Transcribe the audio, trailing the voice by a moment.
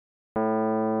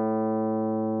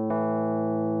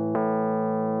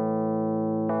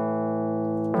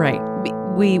Right.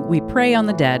 We prey on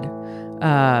the dead.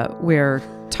 We're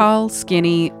tall,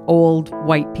 skinny, old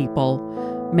white people.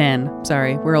 Men.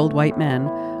 Sorry, we're old white men.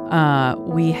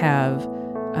 We have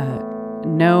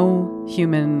no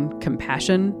human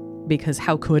compassion because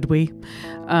how could we?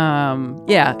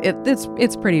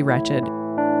 It's pretty wretched.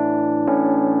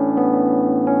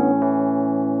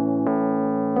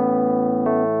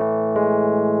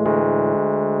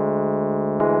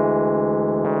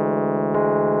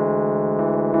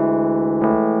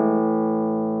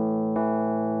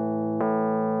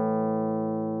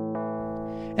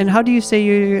 And how do you say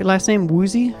your last name?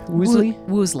 Woosley? Woosley.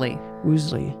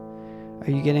 Woosley.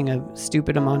 Are you getting a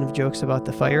stupid amount of jokes about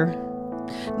the fire?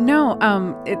 No,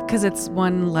 because it's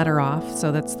one letter off,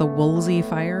 so that's the Woolsey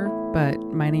fire. But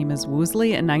my name is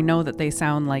Woosley, and I know that they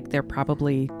sound like they're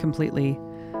probably completely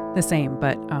the same,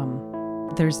 but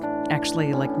there's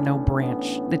actually like no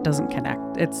branch that doesn't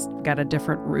connect. It's got a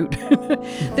different root.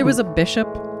 There was a Bishop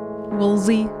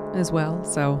Woolsey as well,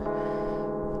 so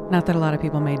not that a lot of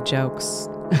people made jokes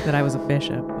that I was a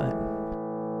bishop, but...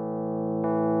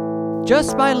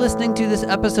 Just by listening to this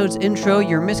episode's intro,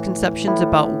 your misconceptions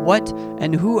about what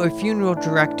and who a funeral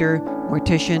director,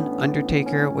 mortician,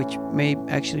 undertaker, which may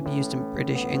actually be used in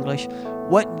British English,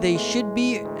 what they should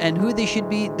be and who they should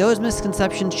be, those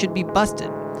misconceptions should be busted.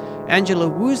 Angela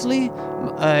Woosley,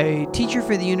 a teacher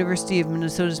for the University of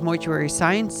Minnesota's Mortuary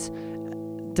Science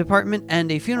Department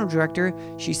and a funeral director,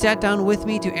 she sat down with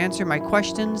me to answer my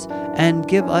questions and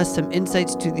give us some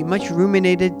insights to the much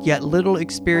ruminated yet little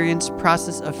experienced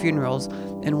process of funerals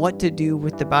and what to do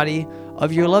with the body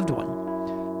of your loved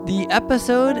one.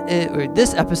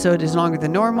 This episode is longer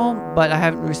than normal, but I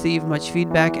haven't received much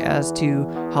feedback as to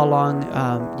how long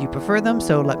you prefer them,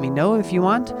 so let me know if you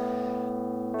want.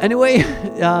 Anyway,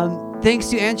 thanks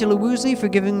to Angela Woosley for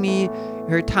giving me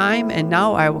her time, and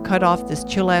now I will cut off this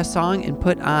chill-ass song and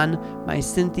put on my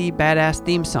synthy badass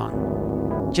theme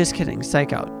song. Just kidding,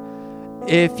 psych out.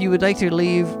 If you would like to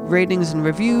leave ratings and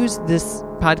reviews, this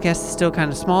podcast is still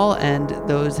kind of small, and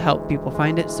those help people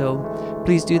find it, so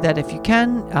please do that if you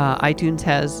can. iTunes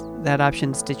has that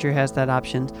option, Stitcher has that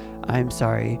option. I'm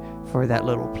sorry for that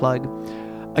little plug.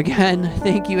 Again,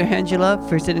 thank you, Angela,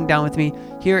 for sitting down with me.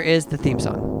 Here is the theme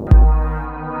song.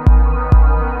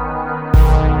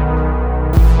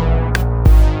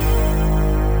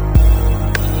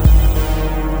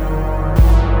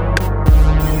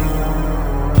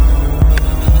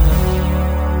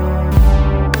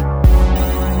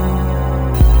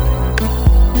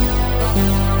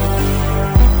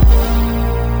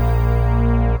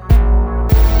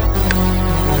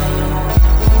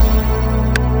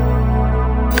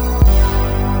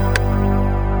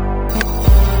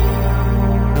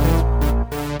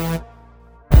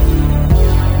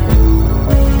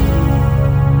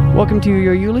 Welcome to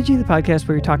Your Eulogy, the podcast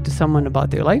where we talk to someone about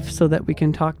their life so that we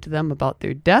can talk to them about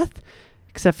their death.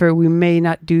 Except for we may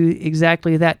not do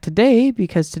exactly that today,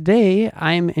 because today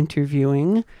I'm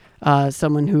interviewing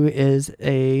someone who is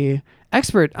an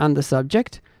expert on the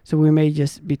subject. So we may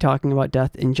just be talking about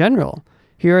death in general.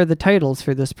 Here are the titles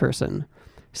for this person: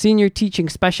 Senior Teaching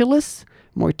Specialist,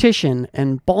 Mortician,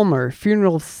 Embalmer,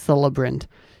 Funeral Celebrant,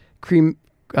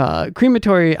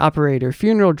 Crematory Operator,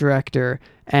 Funeral Director,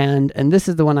 and this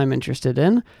is the one I'm interested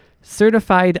in,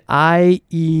 Certified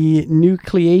IE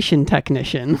Nucleation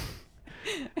Technician.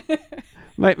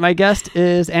 My guest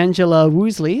is Angela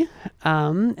Woosley,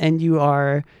 and you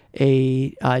are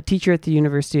a teacher at the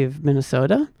University of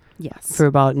Minnesota. Yes. For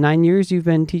about 9 years, you've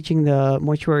been teaching the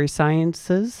mortuary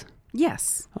sciences.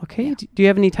 Yes. Okay. Yeah. Do you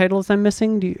have any titles I'm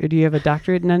missing? Do you have a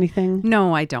doctorate in anything?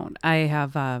 No, I don't. I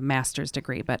have a master's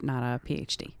degree, but not a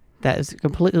PhD. That is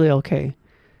completely okay.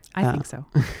 I think so.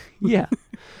 Yeah.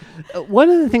 One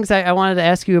of the things I wanted to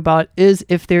ask you about is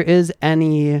if there is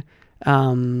any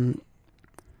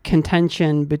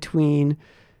contention between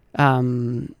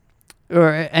or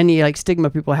any like stigma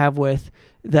people have with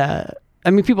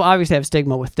people obviously have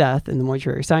stigma with death in the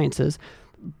mortuary sciences,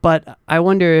 but I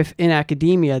wonder if in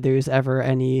academia there's ever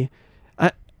any,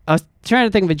 I was trying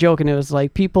to think of a joke, and it was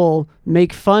like people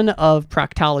make fun of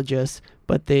proctologists,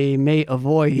 but they may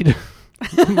avoid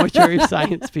mortuary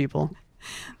science people.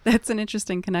 That's an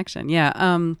interesting connection.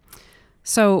 Yeah.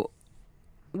 So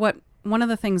one of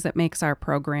the things that makes our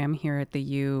program here at the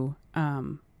U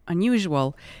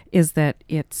unusual is that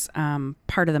it's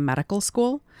part of the medical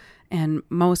school, and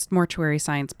most mortuary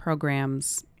science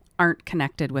programs aren't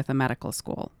connected with a medical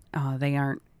school. They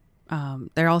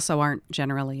also aren't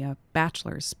generally a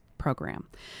bachelor's program,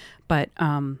 but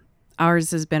ours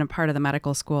has been a part of the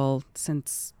medical school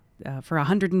since for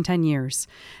 110 years.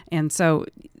 And so,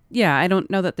 yeah, I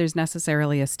don't know that there's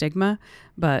necessarily a stigma,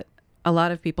 but a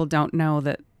lot of people don't know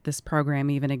that this program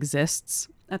even exists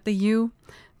at the U,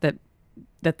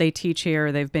 that they teach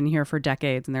here. They've been here for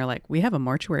decades, and they're like, we have a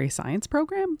mortuary science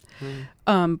program?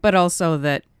 But also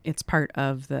that it's part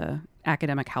of the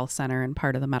academic health center and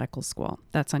part of the medical school.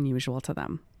 That's unusual to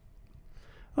them.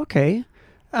 Okay.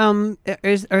 Are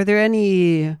there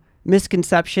any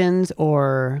misconceptions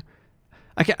or...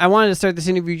 I wanted to start this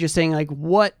interview just saying, like,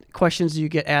 what questions do you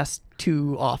get asked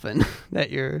too often that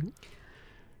you're...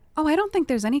 Oh, I don't think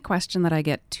there's any question that I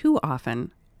get too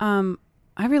often.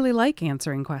 I really like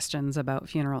answering questions about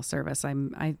funeral service.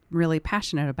 I'm really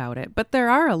passionate about it. But there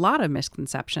are a lot of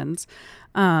misconceptions.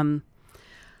 Well,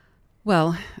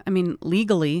 I mean,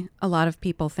 legally, a lot of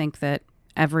people think that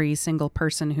every single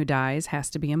person who dies has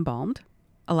to be embalmed.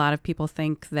 A lot of people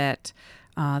think that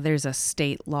there's a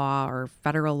state law or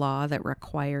federal law that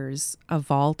requires a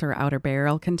vault or outer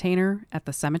burial container at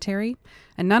the cemetery.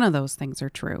 And none of those things are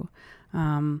true.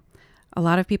 A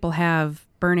lot of people have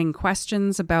burning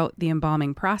questions about the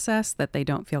embalming process that they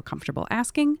don't feel comfortable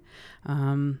asking,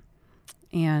 and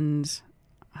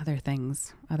other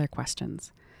things, other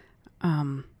questions.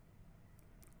 A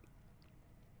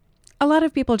lot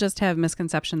of people just have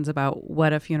misconceptions about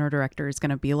what a funeral director is going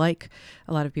to be like.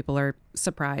 A lot of people are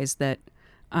surprised that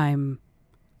I'm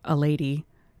a lady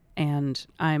and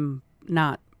I'm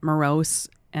not morose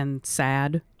and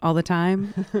sad all the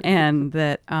time, and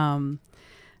that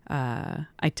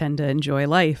I tend to enjoy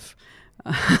life,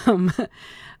 that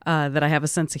I have a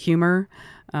sense of humor.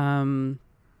 That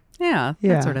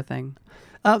sort of thing.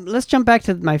 Let's jump back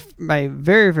to my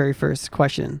very, very first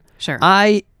question. Sure.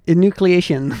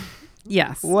 Enucleation.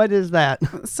 Yes. What is that?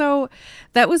 So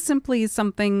that was simply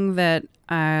something that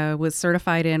I was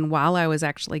certified in while I was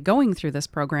actually going through this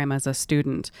program as a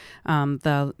student.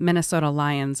 The Minnesota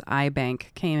Lions Eye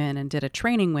Bank came in and did a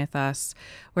training with us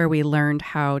where we learned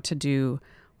how to do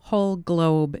whole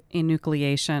globe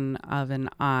enucleation of an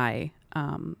eye.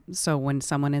 So when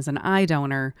someone is an eye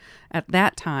donor at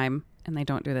that time, and they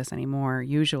don't do this anymore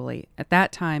usually, at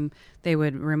that time they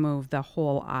would remove the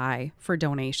whole eye for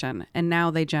donation, and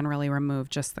now they generally remove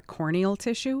just the corneal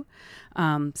tissue.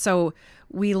 So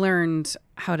we learned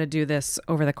how to do this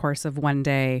over the course of one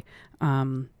day,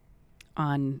 on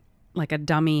like a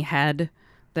dummy head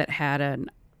that had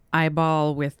an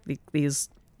eyeball with these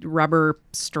rubber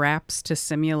straps to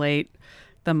simulate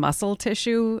the muscle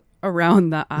tissue around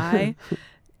the eye.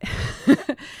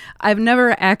 I've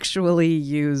never actually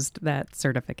used that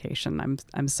certification.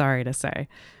 I'm sorry to say.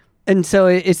 And so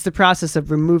it's the process of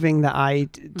removing the eye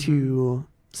to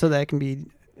so that it can be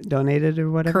donated or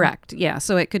whatever? Correct. Yeah.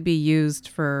 So it could be used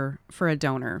for a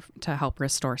donor to help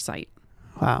restore sight.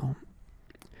 Wow.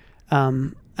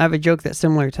 I have a joke that's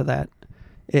similar to that.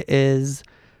 It is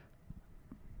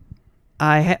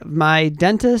my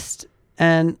dentist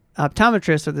and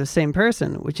optometrist are the same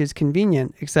person, which is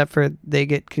convenient, except for they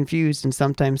get confused and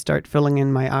sometimes start filling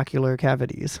in my ocular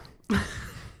cavities.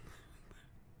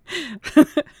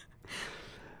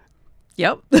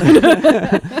 Yep.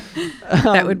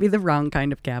 That would be the wrong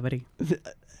kind of cavity.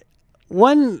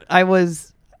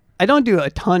 I don't do a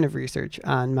ton of research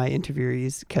on my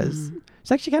interviewees because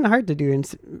it's actually kind of hard to do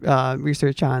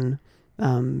research on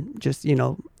just,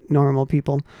 normal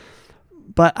people.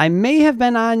 But I may have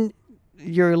been on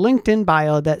your LinkedIn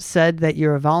bio that said that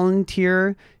you're a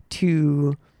volunteer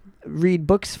to read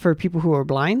books for people who are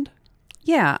blind.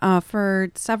 Yeah.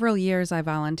 For several years, I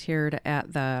volunteered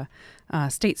at the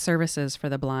State Services for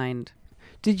the Blind.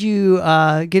 Did you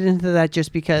get into that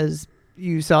just because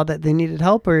you saw that they needed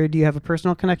help, or do you have a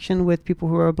personal connection with people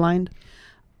who are blind?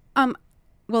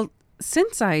 Well,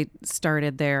 since I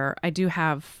started there, I do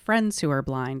have friends who are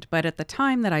blind, but at the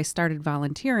time that I started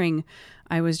volunteering,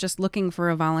 I was just looking for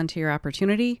a volunteer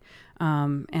opportunity,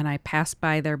 and I passed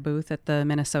by their booth at the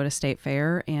Minnesota State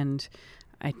Fair, and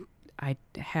I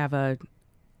have a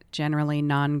generally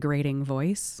non-grating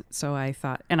voice, so I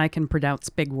thought, and I can pronounce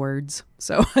big words,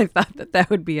 so I thought that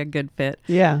would be a good fit.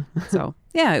 Yeah. So,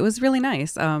 yeah, it was really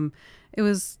nice. It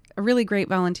was a really great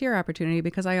volunteer opportunity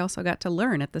because I also got to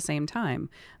learn at the same time.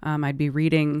 I'd be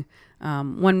reading,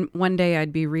 one day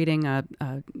I'd be reading a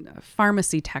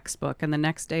pharmacy textbook, and the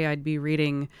next day I'd be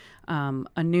reading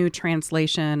a new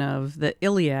translation of the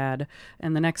Iliad,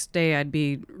 and the next day I'd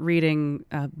be reading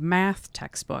a math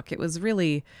textbook. It was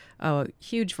really a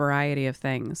huge variety of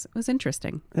things. It was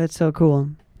interesting. That's so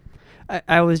cool.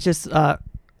 I was just...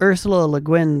 Ursula Le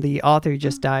Guin, the author,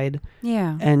 just died.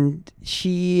 Yeah. And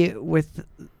she, with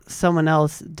someone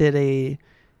else, did a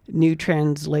new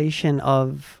translation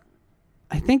of,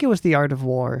 I think it was The Art of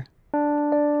War.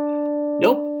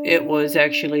 Nope. It was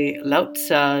actually Lao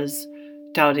Tzu's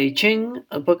Tao Te Ching,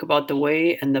 a book about the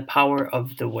way and the power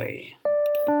of the way.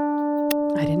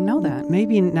 I didn't know that.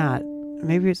 Maybe not.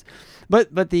 Maybe it's,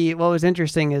 but what was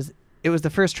interesting is it was the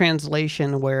first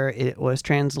translation where it was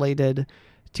translated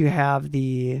to have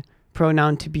the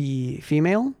pronoun to be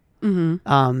female.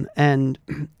 Mm-hmm. And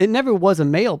it never was a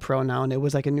male pronoun. It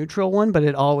was like a neutral one, but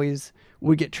it always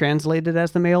would get translated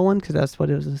as the male one because that's what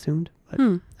it was assumed.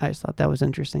 But I just thought that was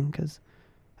interesting because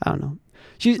I don't know.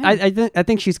 I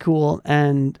think she's cool,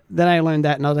 and then I learned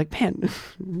that, and I was like, man,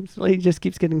 this lady just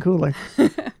keeps getting cooler.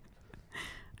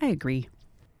 I agree.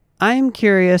 I'm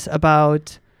curious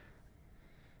about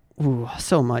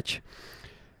so much.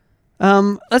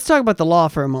 Let's talk about the law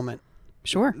for a moment.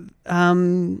 Sure.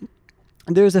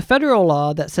 There's a federal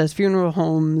law that says funeral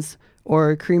homes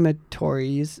or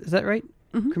crematories. Is that right?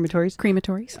 Mm-hmm. Crematories.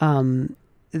 Crematories.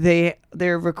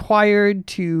 They're required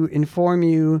to inform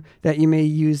you that you may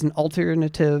use an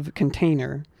alternative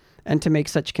container and to make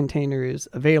such containers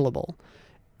available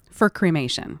For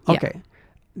cremation. Okay.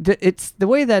 It's the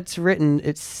way that's written.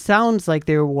 It sounds like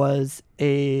there was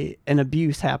an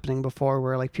abuse happening before,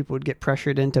 where like people would get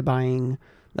pressured into buying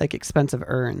like expensive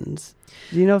urns.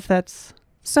 Do you know if that's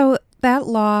So that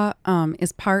law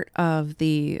is part of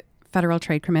the Federal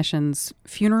Trade Commission's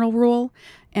funeral rule,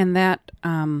 and that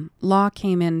law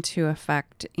came into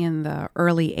effect in the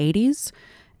early 80s,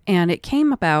 and it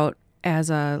came about as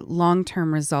a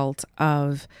long-term result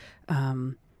of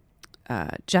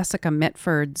Jessica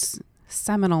Mitford's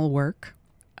seminal work,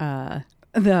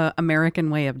 The American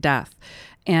Way of Death.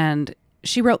 And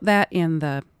she wrote that in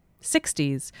the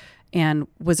 60s and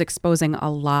was exposing a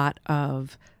lot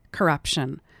of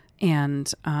corruption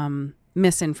and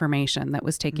misinformation that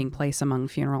was taking place among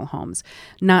funeral homes,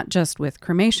 not just with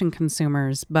cremation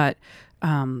consumers, but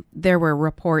there were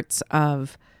reports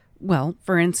of, well,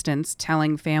 for instance,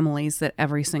 telling families that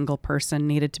every single person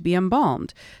needed to be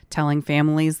embalmed, telling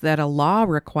families that a law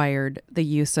required the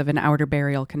use of an outer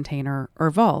burial container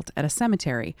or vault at a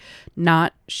cemetery,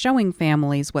 not showing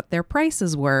families what their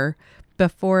prices were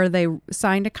before they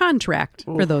signed a contract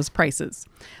for those prices,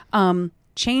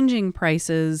 changing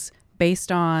prices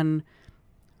based on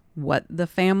what the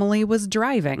family was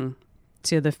driving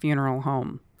to the funeral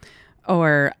home.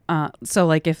 Or so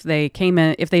like if they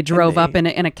drove up in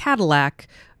a Cadillac,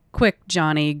 quick,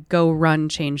 Johnny, go run,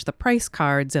 change the price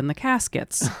cards and the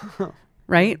caskets,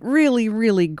 right? Really,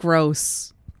 really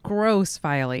gross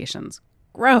violations.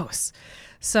 Gross.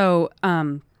 So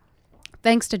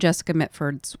thanks to Jessica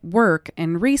Mitford's work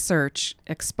and research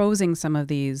exposing some of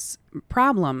these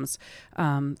problems,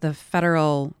 the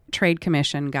Federal Trade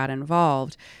Commission got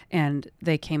involved, and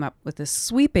they came up with this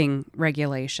sweeping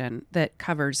regulation that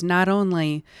covers not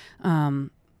only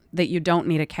that you don't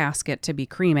need a casket to be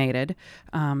cremated,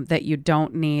 that you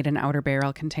don't need an outer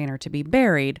burial container to be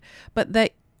buried, but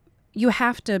that you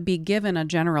have to be given a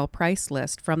general price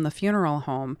list from the funeral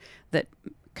home that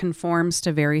conforms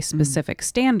to very specific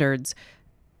standards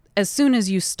as soon as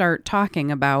you start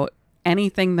talking about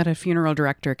anything that a funeral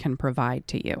director can provide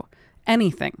to you.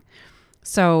 Anything.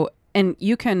 So, and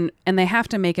they have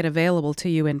to make it available to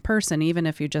you in person, even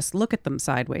if you just look at them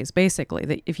sideways, basically.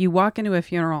 That if you walk into a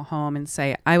funeral home and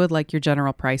say, I would like your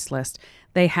general price list,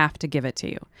 they have to give it to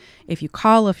you. If you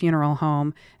call a funeral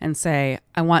home and say,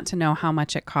 I want to know how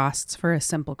much it costs for a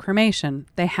simple cremation,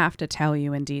 they have to tell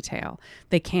you in detail.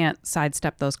 They can't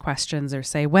sidestep those questions or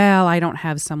say, well, I don't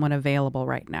have someone available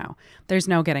right now. There's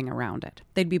no getting around it.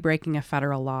 They'd be breaking a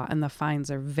federal law, and the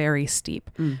fines are very steep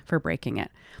for breaking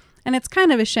it. And it's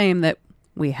kind of a shame that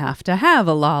we have to have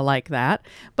a law like that,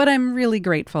 but I'm really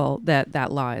grateful that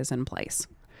that law is in place.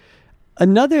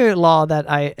 Another law that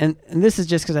and this is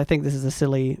just because I think this is a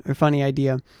silly or funny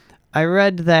idea. I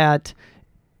read that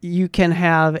you can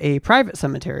have a private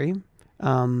cemetery.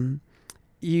 You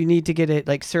need to get it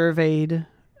like surveyed,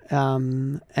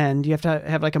 and you have to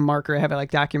have like a marker, have it like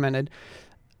documented.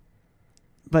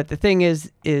 But the thing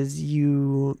is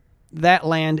that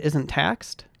land isn't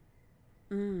taxed.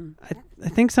 I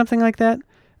think something like that.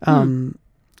 And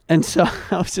so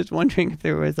I was just wondering if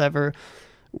there was ever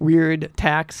weird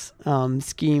tax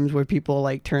schemes where people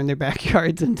like turn their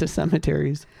backyards into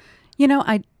cemeteries. You know,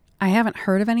 I haven't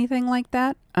heard of anything like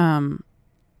that. I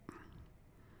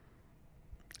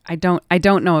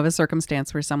don't know of a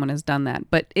circumstance where someone has done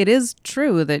that, but it is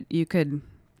true that you could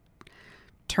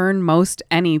turn most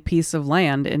any piece of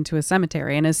land into a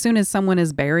cemetery, and as soon as someone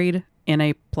is buried in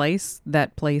a place,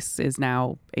 that place is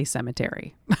now a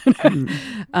cemetery.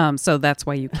 So that's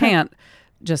why you can't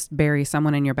just bury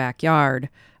someone in your backyard,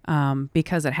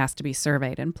 because it has to be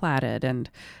surveyed and platted and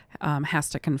has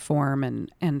to conform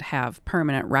and have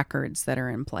permanent records that are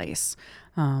in place.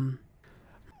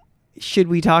 should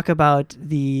we talk about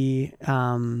the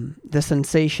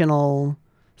sensational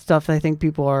stuff that I think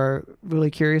people are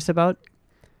really curious about,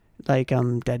 like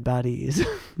dead bodies?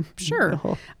 Sure.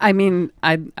 No. I mean,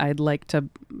 I'd like to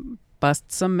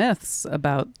bust some myths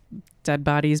about dead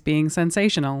bodies being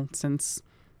sensational, since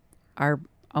our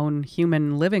own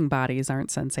human living bodies aren't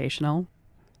sensational.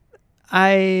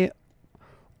 I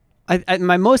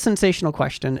my most sensational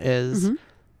question is, Mhm.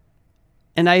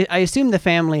 and I assume the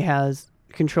family has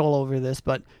control over this,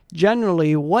 but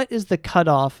generally, what is the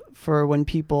cutoff for when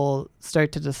people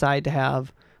start to decide to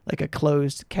have like a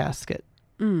closed casket?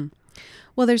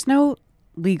 Well, there's no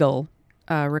legal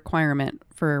requirement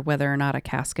for whether or not a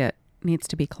casket needs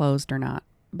to be closed or not.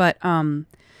 But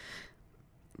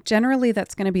generally,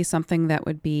 that's going to be something that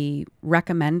would be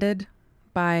recommended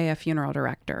by a funeral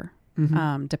director,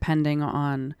 depending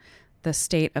on the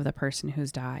state of the person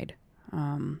who's died.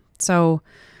 So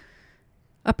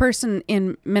a person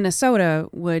in Minnesota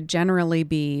would generally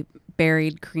be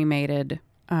buried, cremated,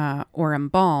 or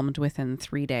embalmed within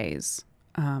 3 days.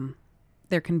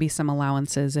 There can be some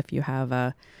allowances if you have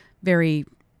a very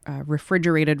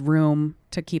refrigerated room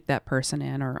to keep that person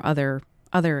in, or other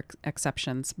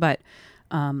exceptions. But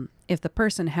if the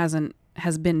person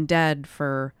has been dead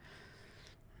for,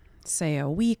 say, a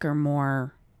week or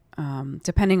more,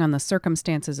 depending on the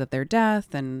circumstances of their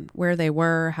death and where they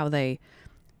were, how they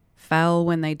fell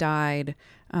when they died,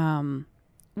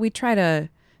 we try to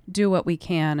do what we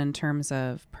can in terms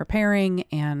of preparing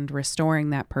and restoring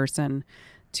that person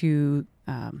to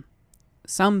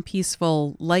some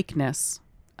peaceful likeness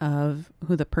of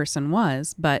who the person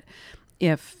was. But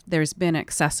if there's been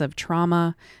excessive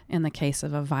trauma in the case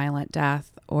of a violent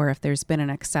death, or if there's been an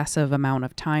excessive amount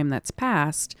of time that's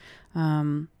passed,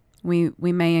 we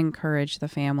may encourage the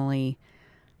family,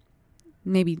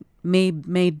 maybe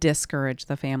may discourage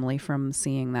the family from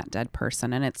seeing that dead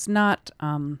person. And it's not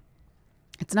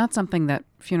something that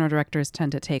funeral directors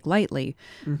tend to take lightly,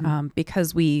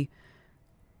 because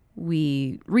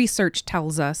research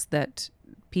tells us that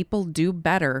people do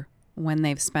better when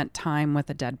they've spent time with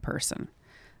a dead person,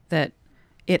 that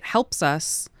it helps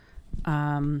us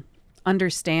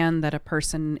understand that a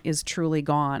person is truly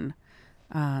gone,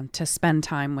 to spend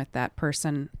time with that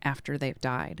person after they've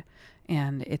died.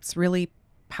 And it's really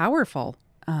powerful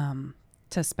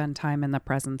to spend time in the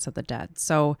presence of the dead.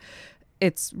 So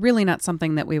it's really not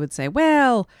something that we would say,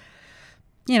 well,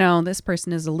 this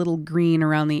person is a little green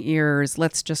around the ears,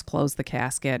 let's just close the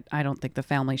casket. I don't think the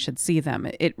family should see them.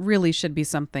 It really should be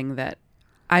something that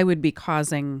I would be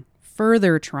causing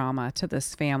further trauma to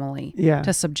this family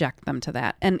to subject them to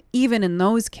that. And even in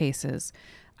those cases,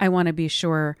 I want to be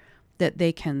sure that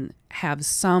they can have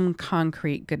some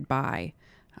concrete goodbye.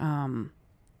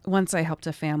 Once I helped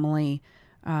a family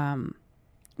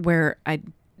where I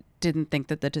didn't think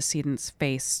that the decedent's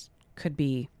face could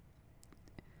be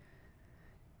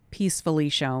peacefully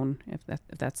shown, if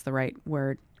that's the right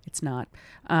word. It's not.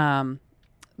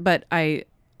 But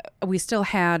we still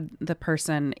had the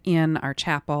person in our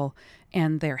chapel,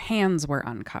 and their hands were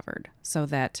uncovered so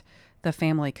that the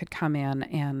family could come in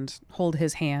and hold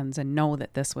his hands and know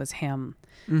that this was him,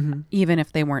 even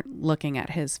if they weren't looking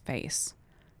at his face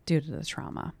due to the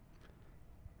trauma.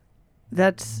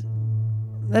 That's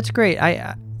great.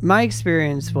 My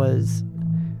experience was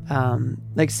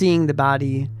like seeing the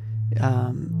body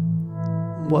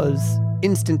was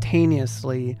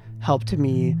instantaneously helped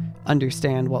me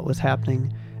understand what was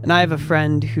happening. And I have a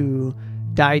friend who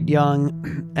died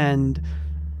young, and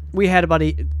we had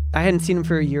I hadn't seen him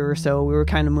for a year or so. We were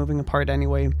kind of moving apart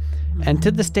anyway. And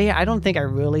to this day, I don't think I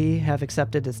really have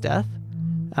accepted his death.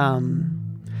 So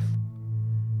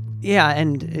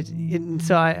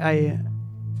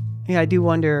I do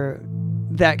wonder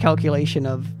that calculation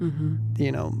of,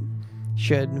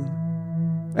 should,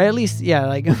 or at least,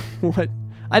 like what,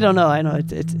 I don't know. I know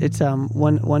it's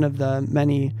one of the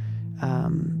many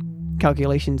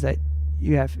calculations that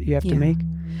you have to make.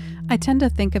 I tend to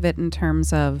think of it in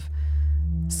terms of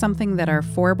something that our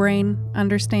forebrain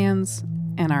understands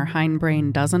and our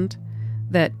hindbrain doesn't.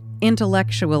 That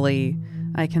intellectually,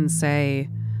 I can say,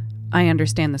 I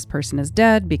understand this person is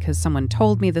dead because someone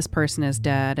told me this person is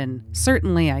dead, and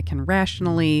certainly I can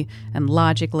rationally and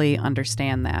logically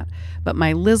understand that. But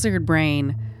my lizard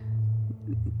brain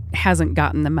hasn't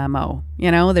gotten the memo.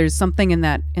 There's something in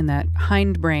that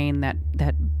hindbrain,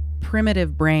 that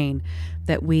primitive brain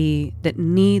that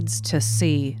needs to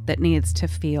see, that needs to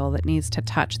feel, that needs to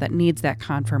touch, that needs that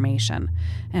confirmation.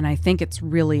 And I think it's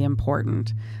really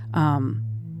important.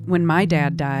 When my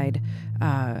dad died,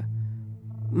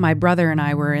 my brother and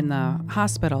I were in the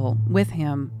hospital with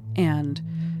him, and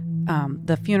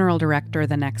the funeral director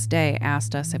the next day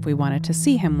asked us if we wanted to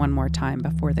see him one more time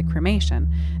before the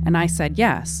cremation. And I said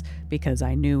yes, because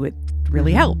I knew it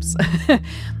really helps.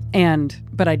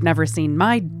 But I'd never seen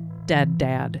my dead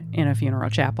dad in a funeral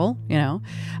chapel,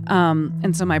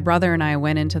 and so my brother and I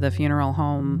went into the funeral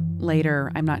home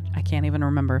later. I can't even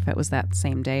remember if it was that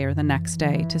same day or the next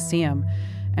day to see him.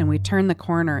 And we turned the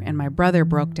corner and my brother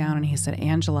broke down and he said,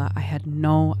 "Angela, I had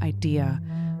no idea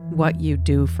what you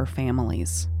do for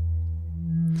families."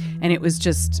 And it was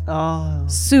just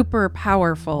super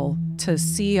powerful to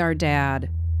see our dad.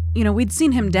 We'd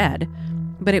seen him dead,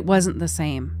 but it wasn't the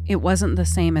same. It wasn't the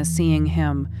same as seeing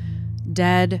him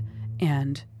dead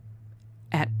and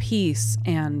at peace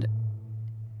and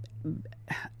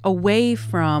away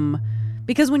from,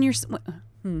 because when you're,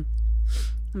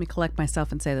 let me collect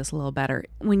myself and say this a little better.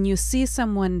 When you see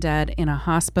someone dead in a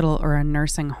hospital or a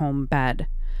nursing home bed,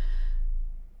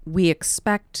 we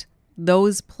expect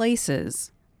those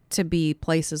places to be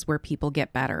places where people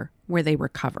get better, where they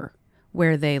recover,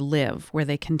 where they live, where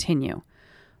they continue.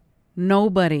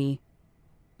 Nobody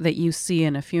that you see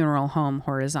in a funeral home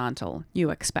horizontal,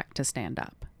 you expect to stand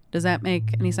up. Does that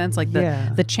make any sense? Like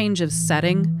the change of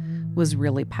setting was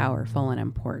really powerful and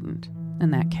important in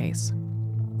that case.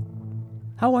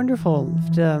 How wonderful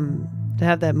to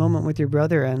have that moment with your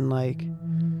brother and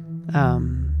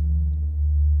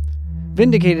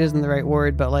vindicated isn't the right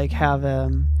word, but have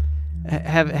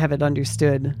it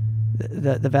understood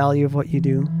the value of what you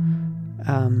do.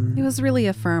 It was really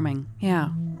affirming. Yeah,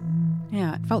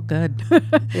 it felt good.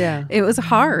 Yeah, it was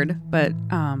hard, but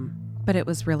it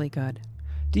was really good.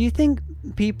 Do you think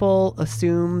people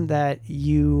assume that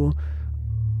you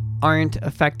aren't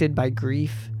affected by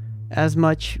grief as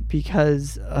much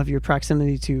because of your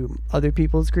proximity to other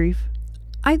people's grief?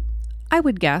 I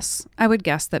would guess. I would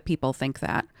guess that people think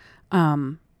that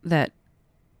that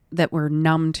we're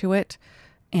numb to it,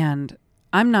 and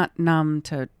I'm not numb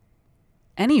to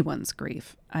anyone's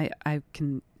grief. I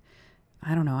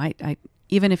don't know. I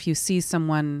even if you see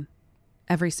someone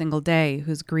every single day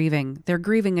who's grieving, they're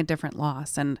grieving a different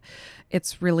loss. And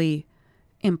it's really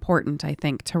important, I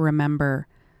think, to remember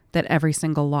that every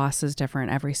single loss is different.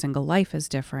 Every single life is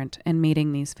different. And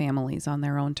meeting these families on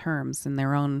their own terms, in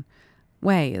their own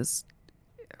way, is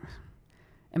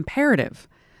imperative.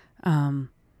 And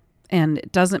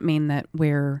it doesn't mean that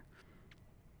we're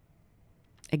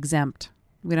exempt.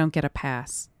 We don't get a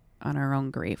pass on our own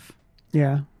grief.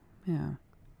 Yeah. Yeah.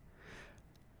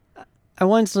 I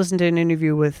once listened to an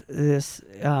interview with this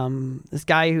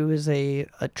guy who was a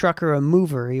trucker, a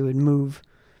mover. He would move.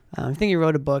 I think he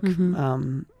wrote a book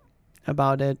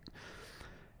about it.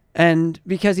 And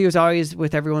because he was always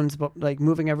with everyone's,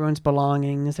 moving everyone's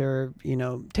belongings or,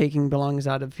 taking belongings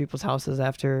out of people's houses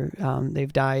after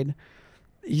they've died,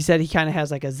 he said he kind of has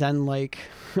like a Zen-like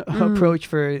approach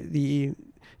for the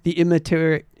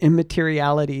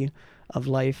immateriality of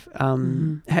life.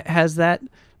 Has that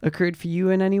occurred for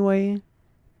you in any way?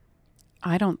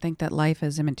 I don't think that life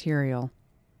is immaterial.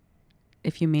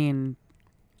 If you mean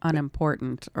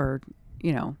unimportant or,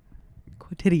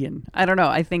 quotidian. I don't know.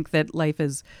 I think that life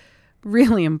is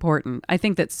really important. I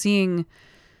think that seeing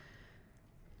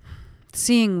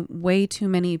way too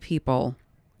many people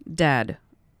dead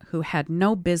who had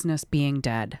no business being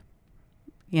dead,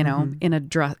 in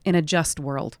a just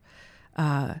world,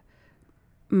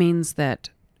 means that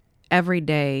every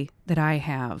day that I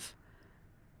have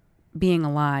being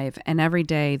alive and every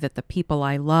day that the people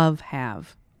I love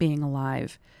have being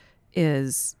alive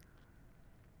is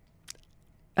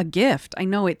a gift. I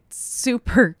know it's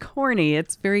super corny.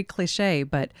 It's very cliche,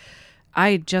 but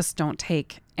I just don't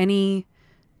take any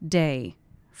day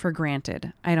for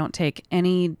granted. I don't take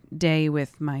any day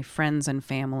with my friends and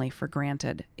family for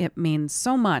granted. It means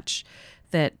so much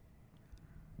that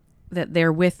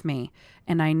they're with me,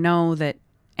 and I know that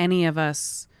any of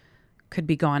us could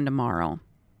be gone tomorrow.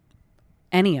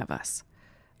 Any of us.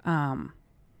 Yeah.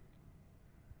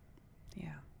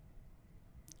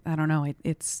 I don't know.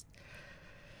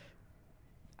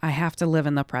 I have to live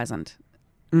in the present.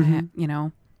 Yeah.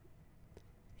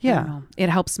 It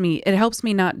helps me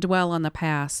not dwell on the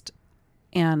past,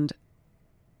 and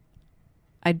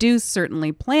I do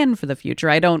certainly plan for the future.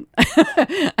 I don't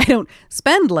I don't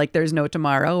spend like there's no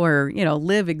tomorrow or,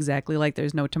 live exactly like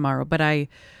there's no tomorrow, but I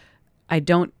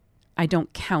don't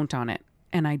count on it,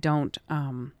 and I don't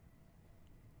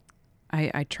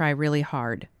I try really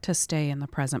hard to stay in the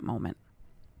present moment.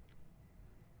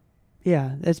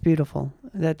 Yeah, that's beautiful.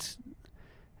 That's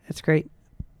great.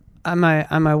 On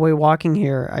my way walking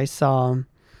here, I saw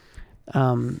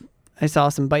some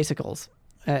bicycles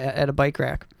at a bike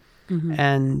rack,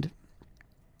 and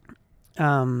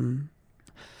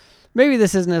maybe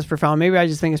this isn't as profound. Maybe I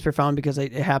just think it's profound because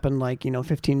it happened like,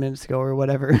 15 minutes ago or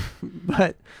whatever.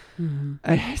 But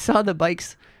I saw the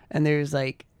bikes, and there's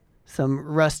like some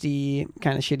rusty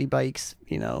kind of shitty bikes,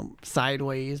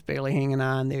 sideways, barely hanging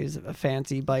on. There's a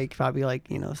fancy bike, probably like,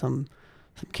 some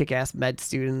kick-ass med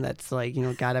student that's like,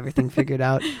 got everything figured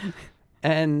out.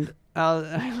 And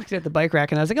I looked at the bike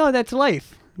rack and I was like, oh, that's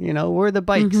life. We're the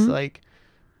bikes. Like,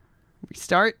 we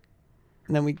start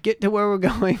and then we get to where we're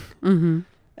going.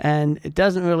 And it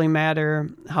doesn't really matter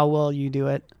how well you do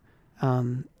it,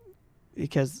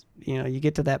 because, you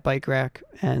get to that bike rack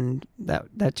and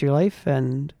that's your life.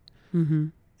 And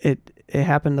it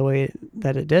happened the way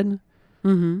that it did.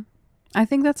 I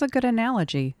think that's a good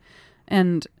analogy.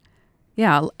 And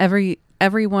yeah,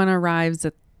 everyone arrives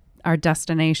at our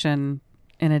destination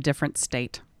in a different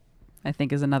state, I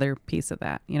think, is another piece of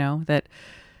that, that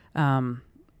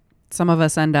some of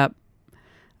us end up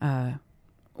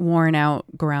worn out,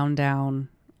 ground down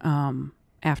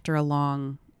after a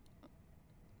long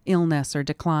illness or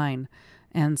decline.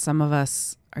 And some of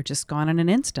us are just gone in an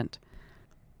instant.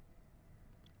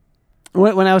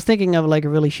 When I was thinking of like a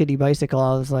really shitty bicycle,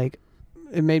 I was like,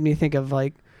 it made me think of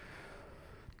like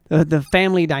the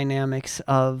family dynamics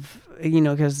of,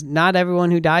 because not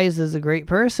everyone who dies is a great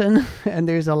person. And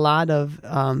there's a lot of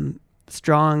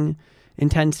strong,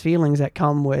 intense feelings that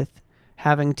come with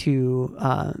having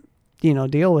to,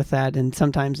 deal with that. And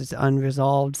sometimes it's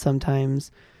unresolved.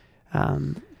 Sometimes,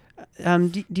 do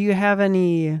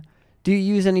you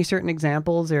use any certain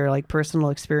examples or like personal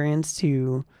experience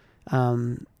to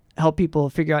help people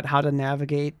figure out how to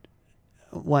navigate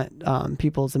what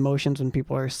people's emotions when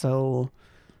people are so,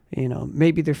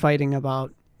 maybe they're fighting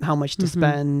about how much to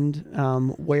spend,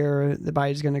 where the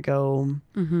body's going to go?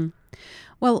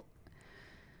 Well,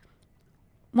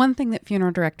 one thing that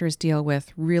funeral directors deal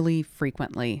with really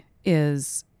frequently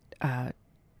is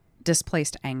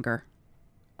displaced anger.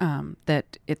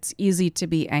 That it's easy to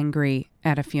be angry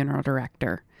at a funeral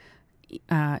director,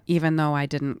 even though I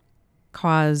didn't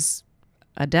cause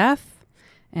a death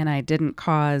and I didn't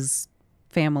cause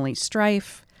family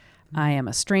strife. I am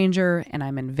a stranger and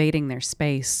I'm invading their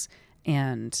space,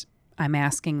 and I'm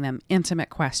asking them intimate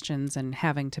questions and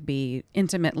having to be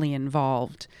intimately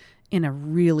involved in a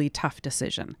really tough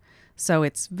decision. So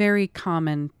it's very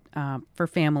common for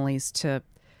families to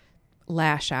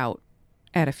lash out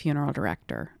at a funeral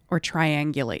director or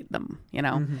triangulate them,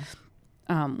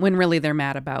 when really they're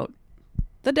mad about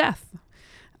the death,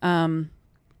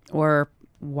 or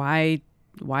why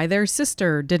their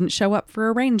sister didn't show up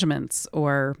for arrangements,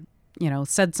 or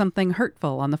said something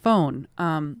hurtful on the phone.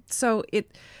 So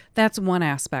that's one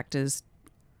aspect, is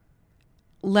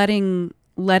letting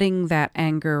that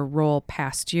anger roll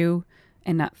past you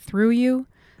and not through you,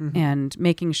 and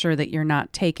making sure that you're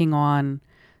not taking on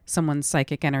someone's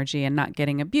psychic energy and not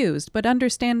getting abused, but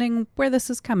understanding where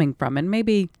this is coming from and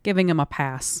maybe giving them a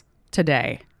pass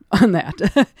today on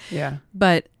that. Yeah.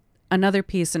 But another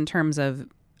piece in terms of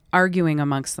arguing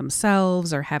amongst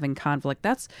themselves or having conflict,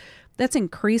 that's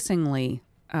increasingly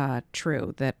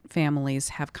true, that families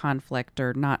have conflict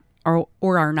or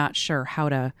are not sure how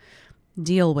to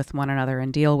deal with one another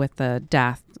and deal with the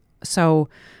death. So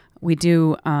we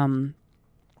do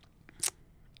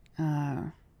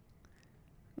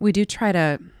try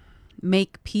to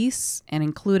make peace and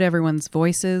include everyone's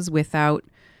voices without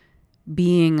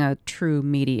being a true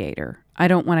mediator. I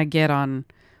don't want to get on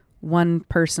one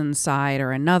person's side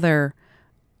or another.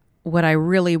 What I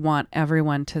really want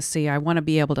everyone to see, I want to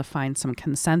be able to find some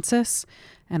consensus,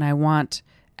 and I want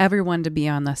everyone to be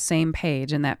on the same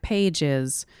page. And that page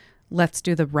is, let's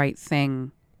do the right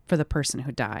thing for the person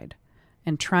who died,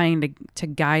 and trying to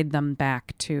guide them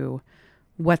back to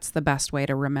what's the best way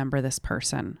to remember this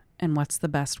person and what's the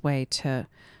best way to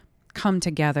come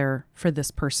together for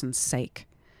this person's sake,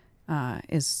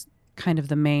 is kind of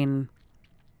the main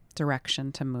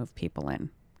direction to move people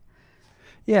in.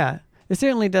 Yeah, it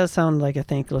certainly does sound like a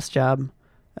thankless job.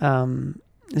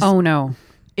 Oh no,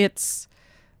 it's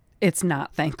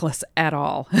not thankless at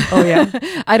all. Oh yeah?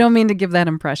 I don't mean to give that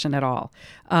impression at all.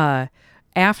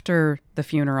 After the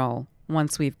funeral,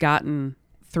 once we've gotten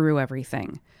through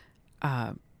everything,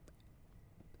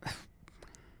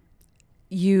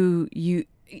 you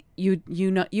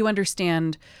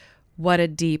understand what a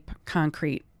deep,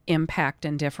 concrete impact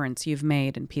and difference you've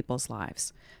made in people's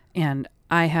lives. And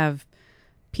I have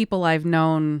people I've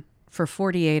known for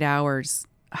 48 hours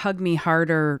hug me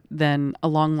harder than a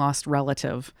long lost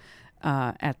relative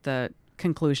at the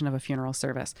conclusion of a funeral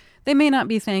service. They may not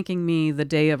be thanking me the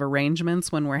day of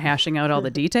arrangements when we're hashing out all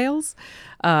the details.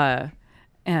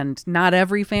 And not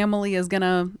every family is going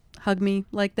to hug me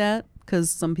like that. because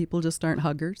some people just aren't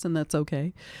huggers, and that's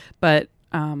okay. But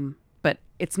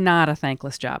it's not a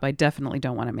thankless job. I definitely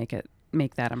don't want to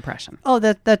make that impression. Oh,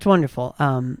 that's wonderful.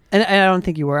 And I don't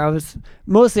think you were. I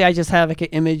just have like an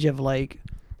image of like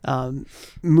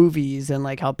movies and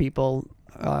like how people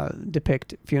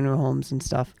depict funeral homes and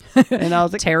stuff. And I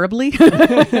was like, terribly.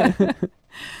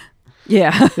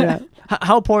 Yeah. Yeah.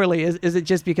 How poorly is it?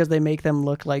 Just because they make them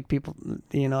look like people?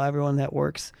 Everyone that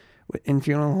works in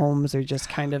funeral homes are just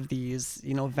kind of these,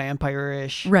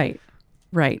 vampire-ish. Right.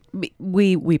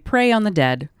 We prey on the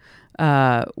dead.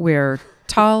 We're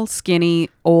tall, skinny,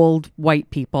 old white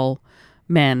people,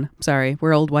 men. Sorry,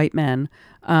 we're old white men.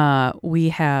 We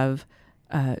have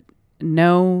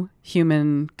no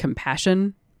human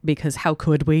compassion, because how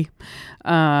could we?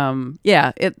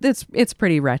 It's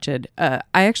pretty wretched. I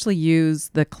actually use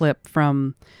the clip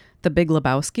from The Big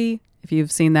Lebowski, if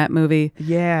you've seen that movie.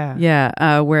 Yeah.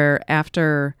 Yeah, where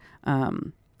after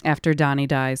Donnie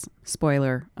dies,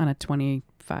 spoiler on a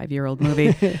 25-year-old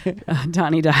movie,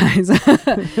 Donnie dies.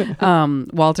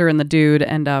 Walter and the dude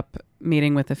end up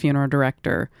meeting with the funeral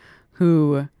director,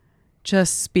 who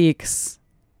just speaks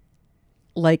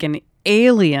like an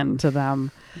alien to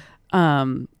them.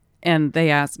 And they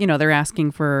ask, they're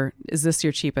asking for, is this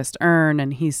your cheapest urn?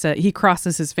 And he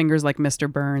crosses his fingers like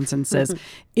Mr. Burns and says,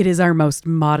 it is our most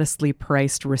modestly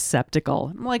priced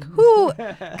receptacle. I'm like, who?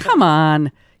 Come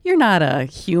on. You're not a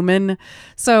human.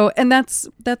 So, and that's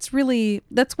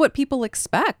what people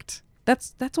expect.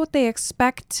 That's what they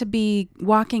expect to be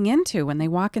walking into when they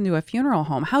walk into a funeral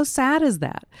home. How sad is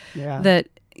that? Yeah. That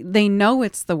they know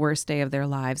it's the worst day of their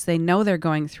lives. They know they're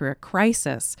going through a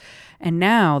crisis. And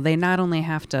now they not only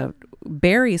have to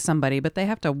bury somebody, but they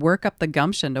have to work up the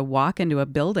gumption to walk into a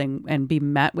building and be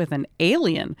met with an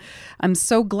alien. I'm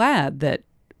so glad that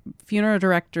funeral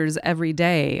directors every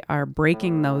day are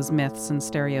breaking those myths and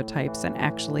stereotypes and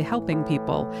actually helping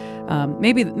people.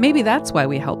 Maybe that's why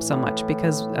we help so much,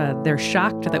 because they're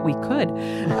shocked that we could.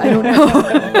 I don't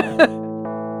know.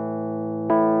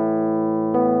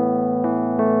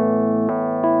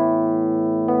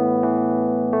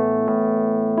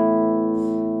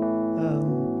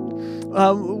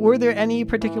 Were there any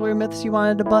particular myths you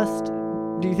wanted to bust?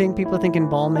 Do you think people think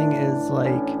embalming is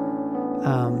like,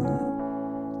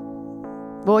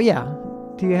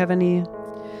 do you have any?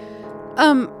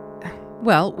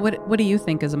 Well, what do you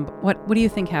think is what do you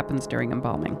think happens during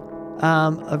embalming?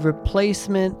 A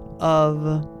replacement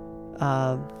of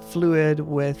fluid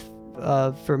with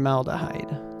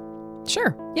formaldehyde.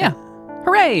 Sure. Yeah.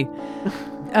 Hooray!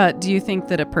 Do you think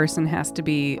that a person has to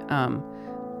be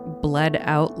bled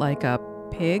out like a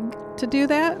pig to do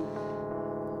that?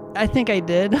 I think I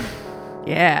did.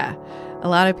 Yeah. A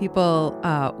lot of people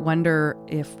wonder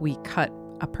if we cut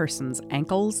a person's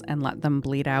ankles and let them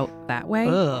bleed out that way.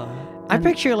 Ugh. I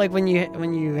picture like when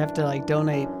you have to like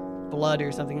donate blood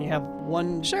or something, you have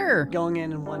one going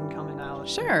in and one coming out.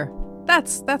 Sure.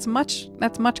 That's much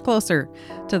closer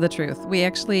to the truth. We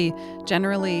actually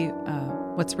generally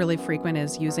what's really frequent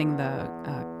is using the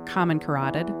common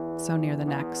carotid, so near the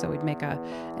neck. So we'd make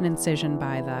an incision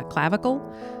by the clavicle.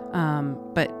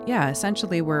 But yeah,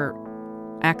 essentially we're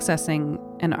accessing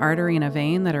an artery and a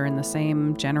vein that are in the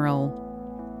same general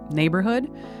neighborhood.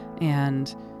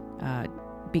 And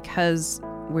because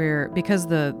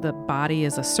the body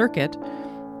is a circuit,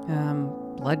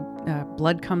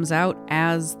 blood comes out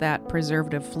as that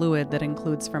preservative fluid that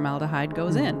includes formaldehyde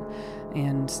goes in.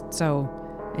 And so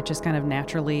it just kind of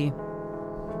naturally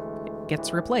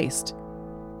gets replaced.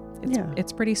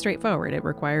 It's pretty straightforward. It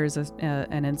requires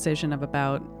an incision of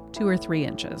about 2 or 3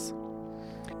 inches.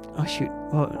 Oh, shoot.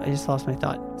 Oh, I just lost my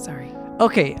thought. Sorry.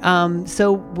 Okay.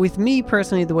 So with me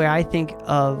personally, the way I think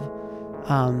of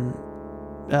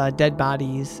dead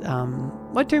bodies,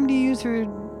 what term do you use for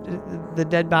the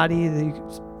dead body, the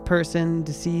person,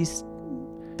 deceased?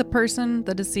 The person,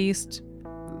 the deceased,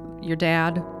 your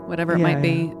dad, whatever it might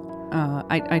be.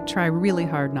 I try really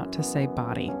hard not to say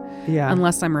body. Yeah.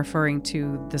 Unless I'm referring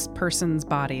to this person's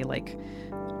body, like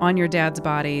on your dad's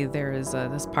body, there is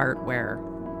this part where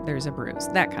there's a bruise,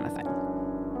 that kind of thing.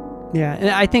 Yeah, and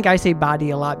I think I say body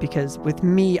a lot because with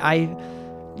me,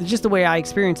 just the way I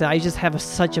experience it, I just have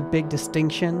such a big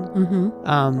distinction.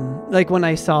 Mm-hmm. Like when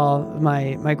I saw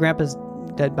my grandpa's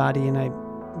dead body and I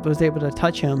was able to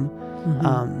touch him,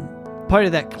 part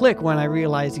of that click when I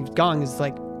realized he was gone is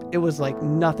like, it was like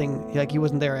nothing, like he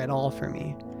wasn't there at all for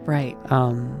me. Right.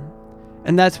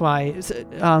 And that's why,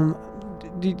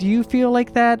 do you feel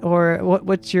like that? Or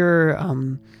what's your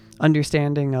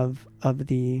understanding of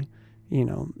the,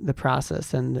 the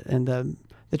process and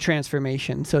the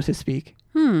transformation, so to speak?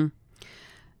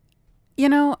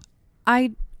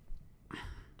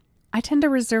 I tend to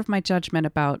reserve my judgment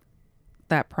about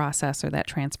that process or that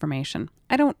transformation.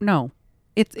 I don't know.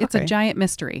 It's Okay. a giant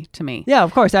mystery to me. Yeah,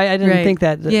 of course. I didn't Right. think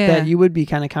that Yeah. that you would be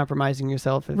kind of compromising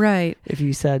yourself Right. if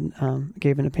you said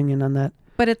gave an opinion on that.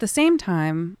 But at the same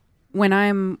time, when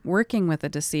I'm working with a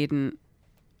decedent,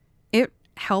 it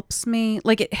helps me.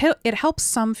 Like it helps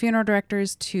some funeral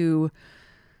directors to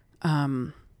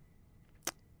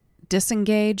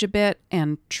disengage a bit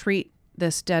and treat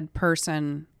this dead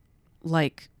person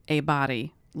like a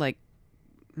body, like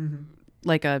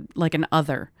an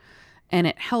other, and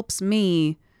it helps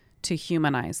me to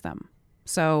humanize them.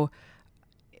 So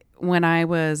when I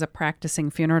was a practicing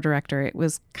funeral director, it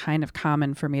was kind of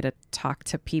common for me to talk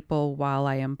to people while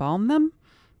I embalm them,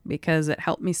 because it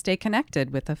helped me stay connected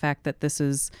with the fact that this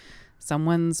is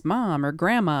someone's mom or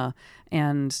grandma,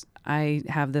 and I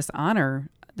have this honor,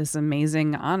 this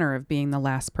amazing honor of being the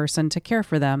last person to care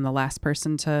for them, the last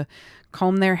person to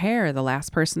comb their hair, the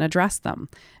last person to dress them.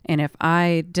 And if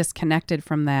I disconnected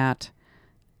from that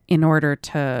in order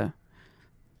to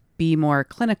be more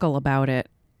clinical about it,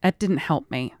 that didn't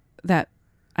help me. That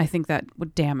I think that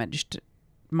would damaged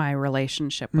my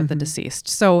relationship with the deceased.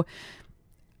 So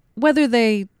whether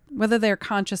they're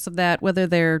conscious of that, whether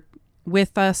they're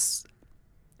with us,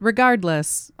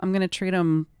 regardless, I'm going to treat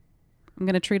them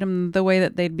the way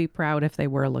that they'd be proud if they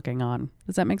were looking on.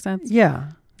 Does that make sense?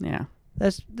 Yeah. Yeah.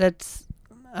 That's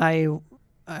I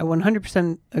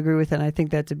 100% agree with it. And I think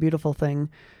that's a beautiful thing.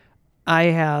 I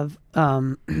have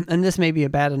and this may be a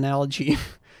bad analogy,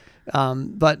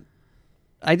 but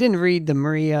I didn't read the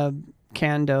Maria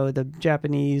Kondo, the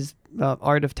Japanese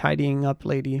art of tidying up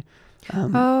lady.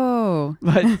 But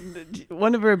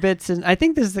one of her bits, and I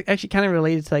think this is actually kind of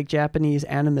related to like Japanese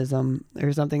animism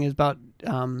or something, is about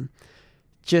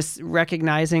just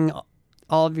recognizing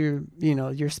all of your,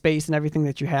 your space and everything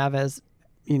that you have as,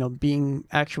 being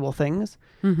actual things.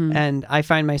 And I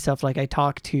find myself like I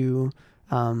talk to,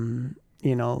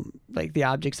 like the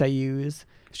objects I use.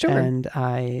 Sure. And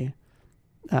I,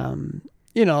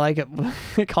 like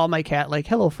I call my cat like,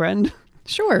 hello, friend.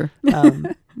 Sure.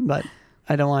 But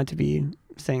I don't want to be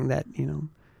saying that,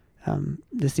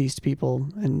 deceased people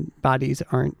and bodies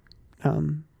aren't,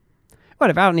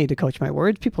 whatever. I don't need to coach my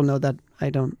words. People know that I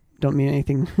don't mean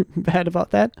anything bad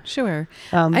about that. Sure.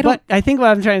 But I think what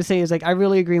I'm trying to say is like, I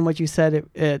really agree in what you said.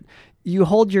 You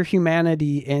hold your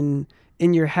humanity in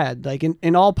your head, like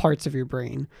in all parts of your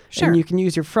brain. Sure. And you can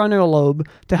use your frontal lobe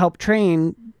to help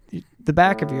train the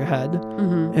back of your head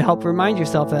and help remind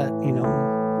yourself that,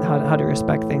 how to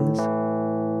respect things.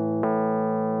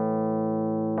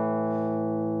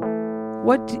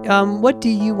 What do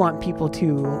you want people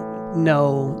to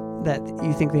know that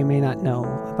you think they may not know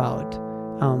about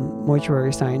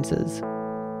mortuary sciences?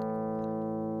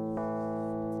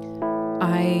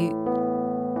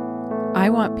 I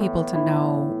want people to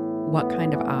know what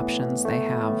kind of options they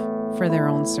have for their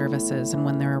own services and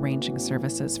when they're arranging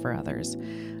services for others.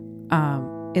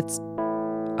 It's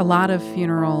a lot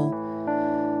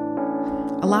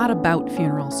about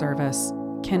funeral service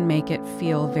can make it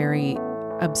feel very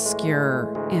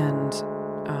obscure and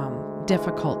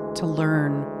difficult to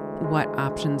learn what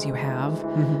options you have.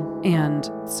 And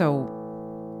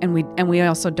we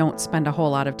also don't spend a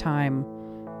whole lot of time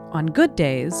on good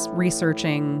days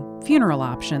researching funeral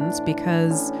options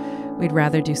because we'd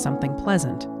rather do something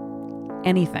pleasant.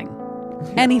 Anything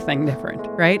different,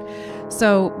 right?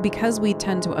 So because we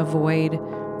tend to avoid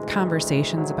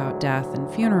conversations about death and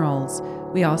funerals,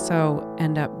 we also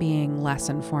end up being less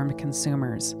informed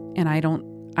consumers. And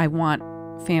I want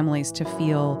families to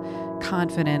feel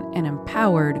confident and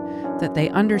empowered that they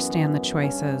understand the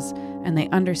choices and they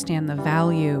understand the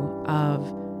value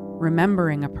of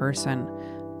remembering a person.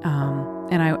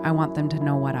 And I want them to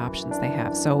know what options they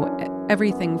have. So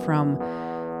everything from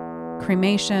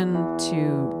cremation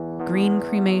to green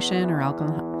cremation or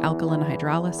alkaline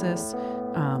hydrolysis,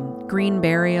 green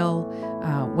burial,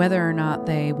 whether or not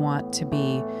they want to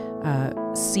be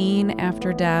seen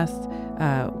after death,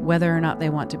 whether or not they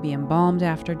want to be embalmed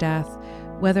after death,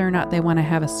 whether or not they want to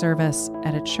have a service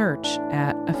at a church,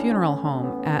 at a funeral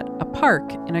home, at a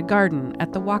park, in a garden,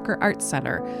 at the Walker Arts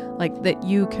Center, like that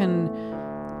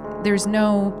there's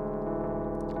no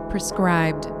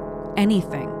prescribed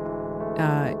anything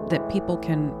that people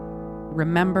can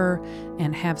remember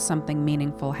and have something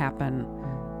meaningful happen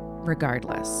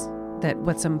regardless. That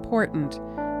what's important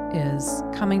is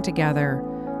coming together,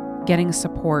 getting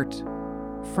support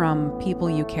from people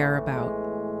you care about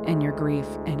in your grief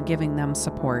and giving them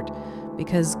support.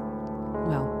 Because,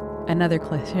 well, another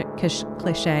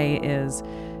cliche is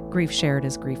grief shared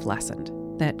is grief lessened.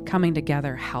 That coming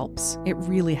together helps. It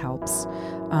really helps.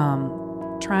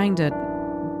 Trying to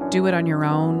do it on your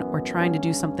own or trying to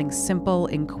do something simple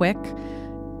and quick,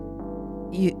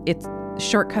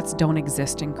 shortcuts don't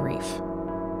exist in grief.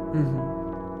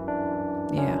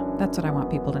 Mm-hmm. Yeah, that's what I want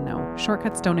people to know.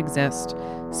 Shortcuts don't exist.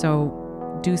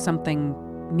 So do something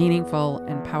meaningful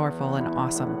and powerful and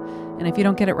awesome. And if you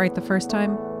don't get it right the first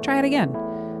time, try it again,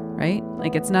 right?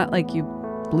 Like, it's not like you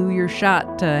blew your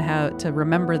shot to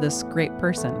remember this great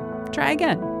person. Try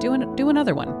again. Do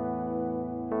another one.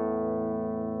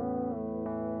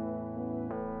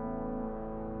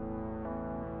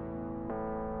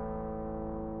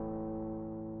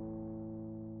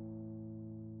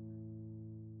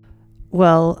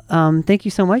 Well, thank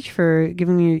you so much for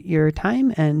giving me your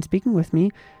time and speaking with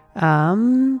me.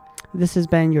 This has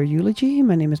been Your Eulogy.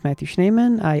 My name is Matthew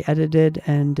Schneeman. I edited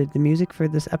and did the music for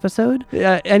this episode.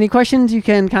 Any questions, you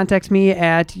can contact me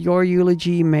at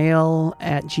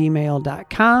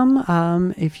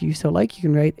youreeulogymail@gmail.com. If you so like, you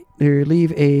can write or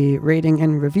leave a rating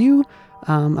and review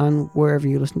on wherever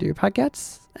you listen to your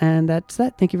podcasts. And that's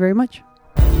that. Thank you very much.